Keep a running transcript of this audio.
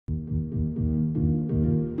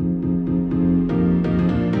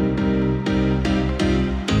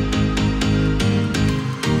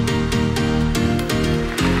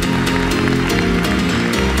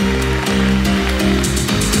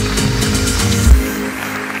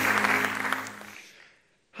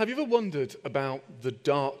Have you ever wondered about the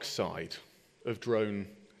dark side of drone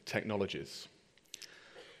technologies?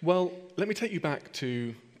 Well, let me take you back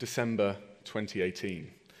to December 2018,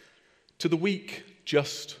 to the week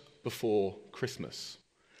just before Christmas.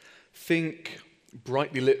 Think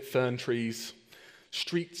brightly lit fern trees,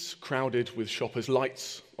 streets crowded with shoppers,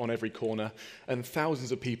 lights on every corner, and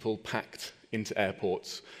thousands of people packed into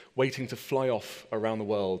airports, waiting to fly off around the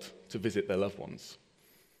world to visit their loved ones.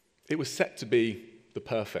 It was set to be the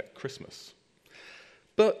perfect Christmas.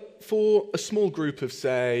 But for a small group of,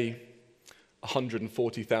 say,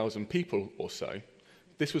 140,000 people or so,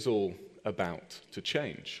 this was all about to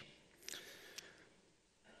change.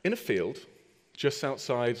 In a field just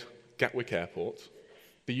outside Gatwick Airport,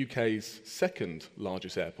 the UK's second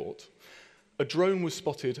largest airport, a drone was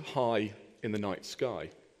spotted high in the night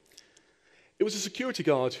sky. It was a security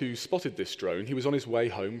guard who spotted this drone. He was on his way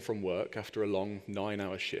home from work after a long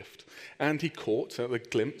 9-hour shift, and he caught, at a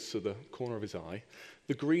glimpse of the corner of his eye,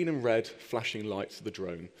 the green and red flashing lights of the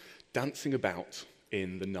drone dancing about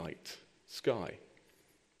in the night sky,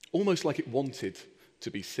 almost like it wanted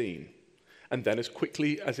to be seen. And then, as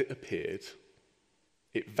quickly as it appeared,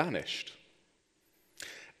 it vanished.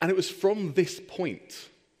 And it was from this point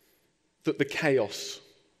that the chaos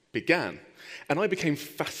began. And I became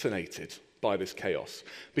fascinated by this chaos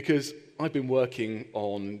because I've been working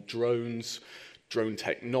on drones, drone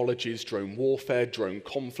technologies, drone warfare, drone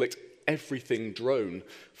conflict, everything drone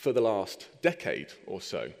for the last decade or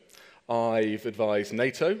so. I've advised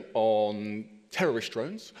NATO on terrorist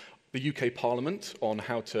drones, the UK Parliament on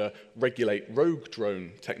how to regulate rogue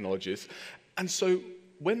drone technologies, and so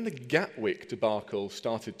when the Gatwick debacle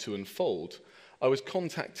started to unfold, I was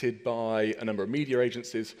contacted by a number of media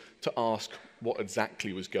agencies to ask what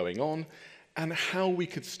exactly was going on and how we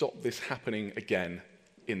could stop this happening again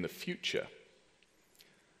in the future.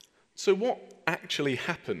 So what actually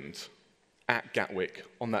happened at Gatwick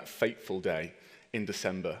on that fateful day in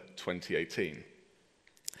December 2018?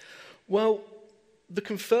 Well, the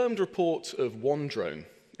confirmed report of one drone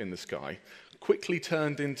in the sky quickly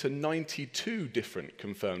turned into 92 different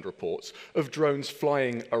confirmed reports of drones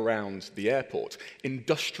flying around the airport.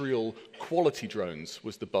 Industrial quality drones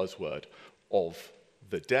was the buzzword of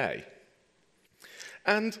the day.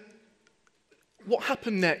 And what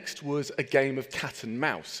happened next was a game of cat and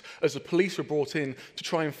mouse, as the police were brought in to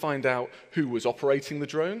try and find out who was operating the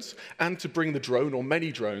drones and to bring the drone or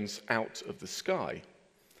many drones out of the sky.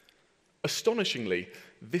 Astonishingly,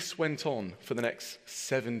 this went on for the next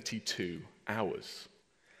 72 hours,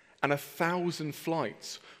 and 1,000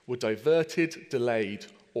 flights were diverted, delayed,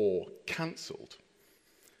 or cancelled.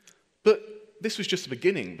 But this was just the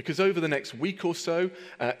beginning, because over the next week or so,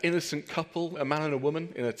 an innocent couple, a man and a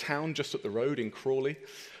woman in a town just up the road in Crawley,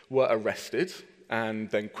 were arrested and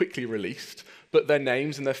then quickly released, but their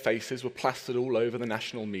names and their faces were plastered all over the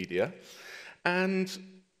national media. And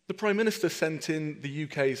the Prime Minister sent in the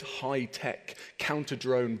UK's high-tech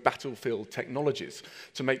counter-drone battlefield technologies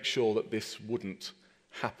to make sure that this wouldn't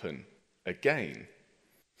happen again.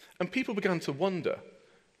 And people began to wonder,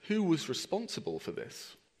 who was responsible for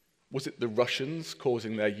this? Was it the Russians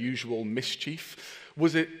causing their usual mischief?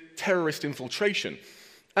 Was it terrorist infiltration?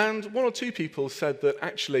 And one or two people said that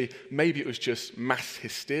actually maybe it was just mass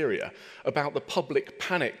hysteria about the public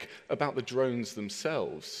panic about the drones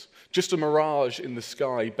themselves, just a mirage in the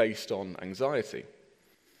sky based on anxiety.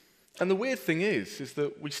 And the weird thing is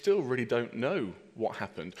that we still really don't know what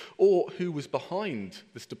happened or who was behind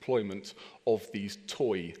this deployment of these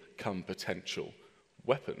toy-come-potential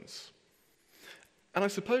weapons. And I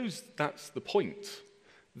suppose that's the point.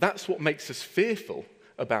 That's what makes us fearful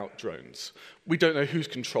about drones. We don't know who's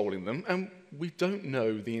controlling them, and we don't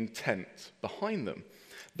know the intent behind them.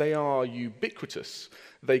 They are ubiquitous.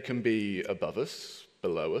 They can be above us,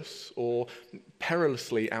 below us, or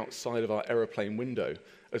perilously outside of our aeroplane window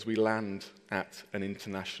as we land at an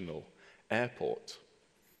international airport.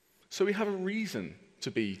 So we have a reason to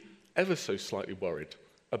be ever so slightly worried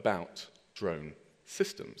about drone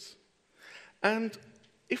systems. And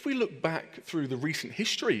if we look back through the recent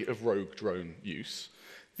history of rogue drone use,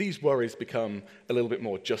 these worries become a little bit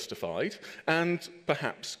more justified and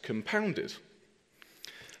perhaps compounded.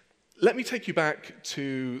 Let me take you back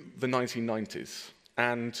to the 1990s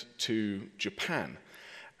and to Japan,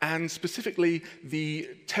 and specifically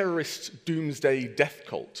the terrorist doomsday death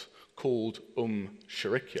cult called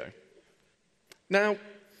Shirikyo. Now,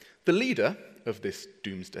 the leader of this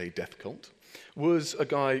doomsday death cult was a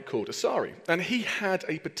guy called Asari, and he had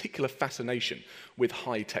a particular fascination with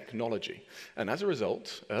high technology. And as a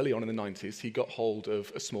result, early on in the 90s, he got hold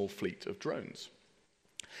of a small fleet of drones.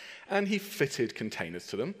 and he fitted containers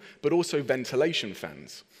to them, but also ventilation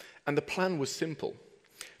fans. And the plan was simple.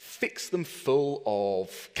 Fix them full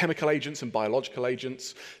of chemical agents and biological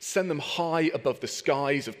agents, send them high above the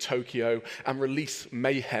skies of Tokyo, and release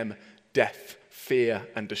mayhem, death, fear,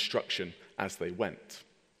 and destruction as they went.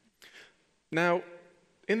 Now,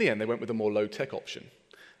 in the end, they went with a more low-tech option,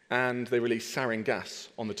 and they released sarin gas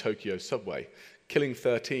on the Tokyo subway, killing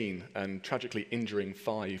 13 and tragically injuring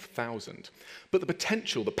 5,000. But the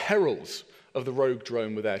potential, the perils of the rogue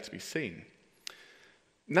drone were there to be seen.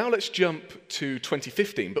 Now let's jump to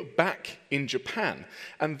 2015, but back in Japan.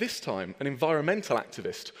 And this time, an environmental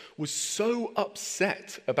activist was so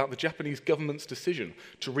upset about the Japanese government's decision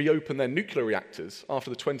to reopen their nuclear reactors after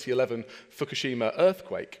the 2011 Fukushima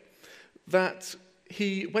earthquake that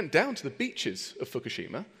he went down to the beaches of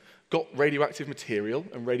Fukushima, got radioactive material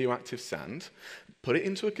and radioactive sand, put it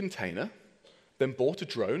into a container, then bought a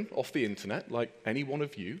drone off the internet, like any one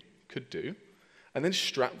of you could do, and then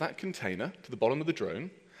strapped that container to the bottom of the drone,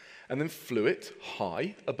 and then flew it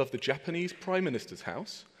high above the Japanese Prime Minister's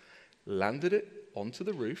house, landed it onto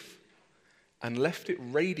the roof, and left it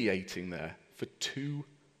radiating there for 2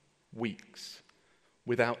 weeks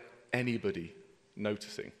without anybody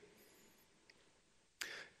noticing.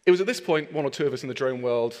 It was at this point one or two of us in the drone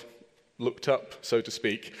world looked up, so to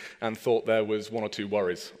speak, and thought there was one or two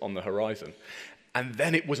worries on the horizon. And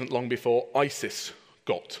then it wasn't long before ISIS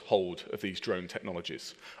got hold of these drone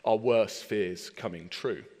technologies, our worst fears coming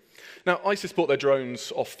true. Now, ISIS bought their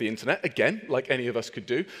drones off the internet, again, like any of us could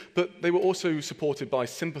do, but they were also supported by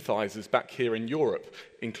sympathizers back here in Europe,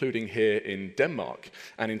 including here in Denmark.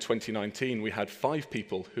 And in 2019, we had 5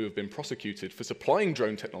 people who have been prosecuted for supplying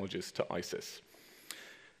drone technologies to ISIS.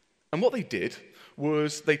 And what they did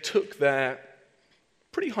was they took their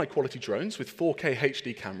pretty high-quality drones with 4K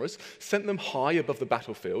HD cameras, sent them high above the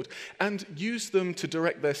battlefield, and used them to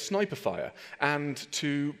direct their sniper fire and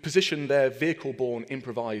to position their vehicle-borne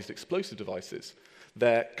improvised explosive devices,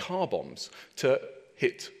 their car bombs, to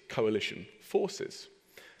hit coalition forces.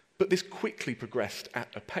 But this quickly progressed at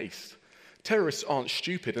a pace. Terrorists aren't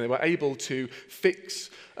stupid, and they were able to fix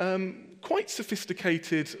quite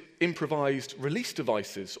sophisticated improvised release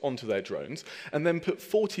devices onto their drones, and then put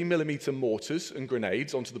 40mm mortars and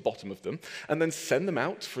grenades onto the bottom of them, and then send them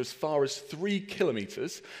out for as far as 3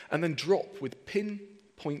 kilometers, and then drop with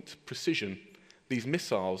pinpoint precision these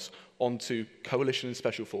missiles onto coalition and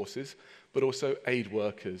special forces, but also aid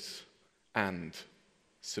workers and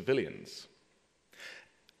civilians.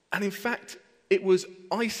 And in fact, it was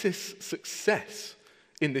ISIS' success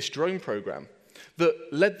in this drone program that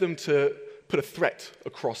led them to put a threat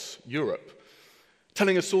across Europe,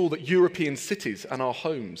 telling us all that European cities and our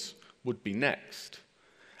homes would be next.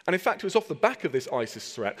 And in fact, it was off the back of this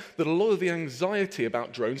ISIS threat that a lot of the anxiety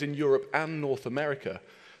about drones in Europe and North America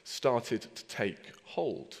started to take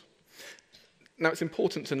hold. Now, it's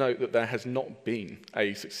important to note that there has not been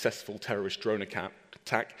a successful terrorist drone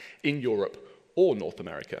attack in Europe or North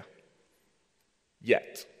America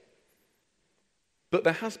yet. But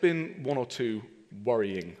there has been 1 or 2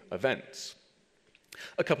 worrying events.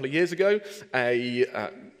 A couple of years ago, a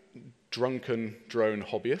drunken drone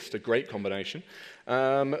hobbyist, a great combination,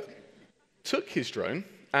 took his drone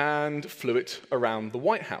and flew it around the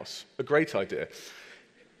White House. A great idea.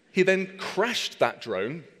 He then crashed that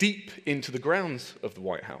drone deep into the grounds of the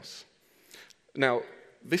White House. Now,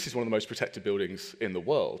 this is one of the most protected buildings in the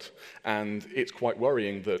world, and it's quite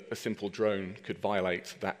worrying that a simple drone could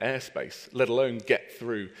violate that airspace, let alone get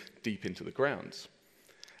through deep into the grounds.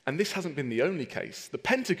 And this hasn't been the only case. The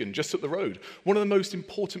Pentagon, just up the road, one of the most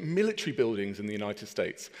important military buildings in the United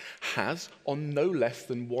States, has, on no less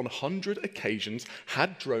than 100 occasions,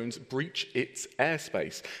 had drones breach its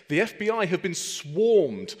airspace. The FBI have been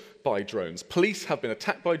swarmed by drones. Police have been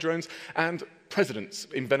attacked by drones, and presidents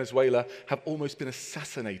in Venezuela have almost been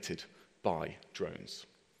assassinated by drones.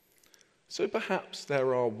 So perhaps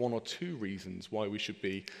there are 1 or 2 reasons why we should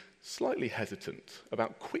be slightly hesitant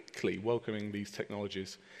about quickly welcoming these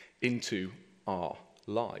technologies into our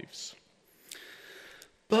lives.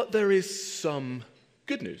 But there is some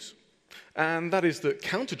good news, and that is that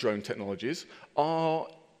counter-drone technologies are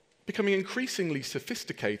becoming increasingly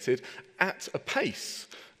sophisticated at a pace.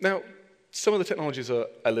 Now, some of the technologies are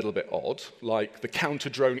a little bit odd, like the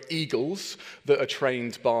counter-drone eagles that are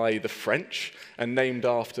trained by the French and named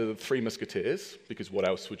after the Three Musketeers, because what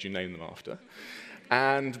else would you name them after?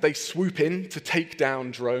 And they swoop in to take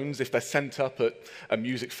down drones if they're sent up at a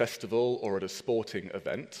music festival or at a sporting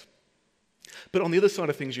event. But on the other side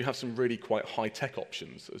of things, you have some really quite high-tech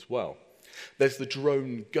options as well. There's the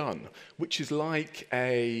drone gun, which is like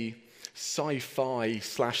a sci-fi /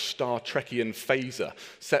 Star Trekian phaser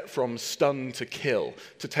set from stun to kill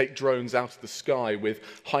to take drones out of the sky with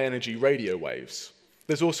high-energy radio waves.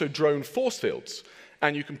 There's also drone force fields,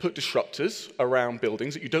 and you can put disruptors around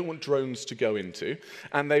buildings that you don't want drones to go into,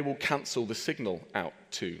 and they will cancel the signal out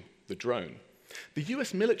to the drone. The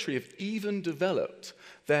US military have even developed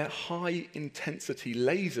their high-intensity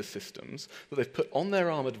laser systems that they've put on their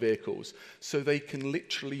armored vehicles so they can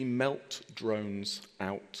literally melt drones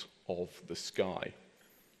out of the sky.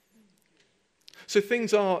 So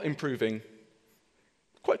things are improving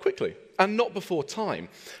quite quickly, and not before time,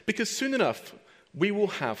 because soon enough we will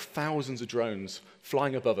have thousands of drones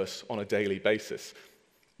flying above us on a daily basis.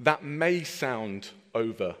 That may sound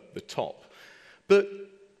over the top, but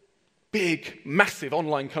big, massive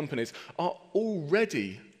online companies are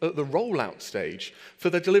already at the rollout stage for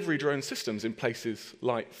their delivery drone systems in places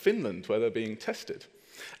like Finland, where they're being tested.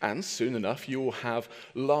 And soon enough, you will have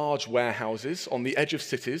large warehouses on the edge of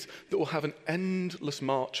cities that will have an endless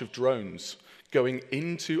march of drones going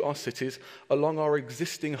into our cities, along our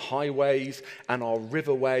existing highways and our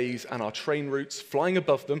riverways and our train routes, flying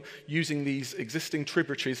above them, using these existing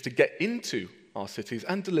tributaries to get into our cities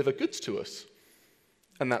and deliver goods to us.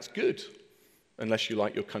 And that's good, unless you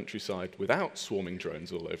like your countryside without swarming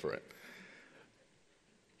drones all over it.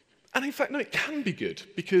 And in fact, no, it can be good,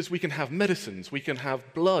 because we can have medicines, we can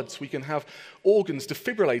have bloods, we can have organs,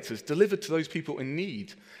 defibrillators delivered to those people in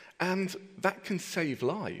need, and that can save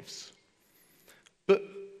lives. But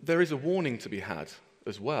there is a warning to be had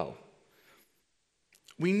as well.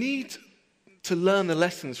 We need to learn the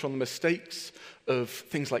lessons from the mistakes of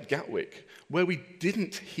things like Gatwick, where we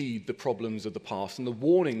didn't heed the problems of the past and the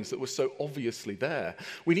warnings that were so obviously there.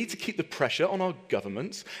 We need to keep the pressure on our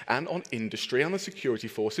governments and on industry and the security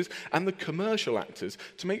forces and the commercial actors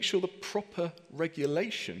to make sure the proper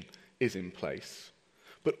regulation is in place,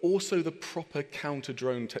 but also the proper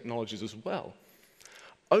counter-drone technologies as well.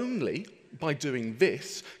 Only by doing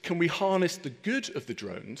this can we harness the good of the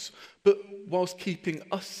drones, but whilst keeping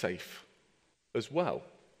us safe as well.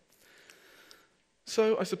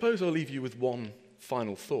 So I suppose I'll leave you with one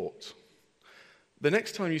final thought. The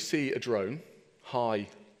next time you see a drone high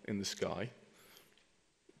in the sky,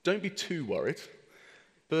 don't be too worried,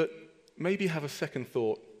 but maybe have a second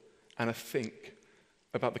thought and a think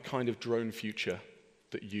about the kind of drone future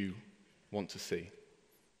that you want to see.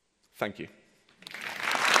 Thank you.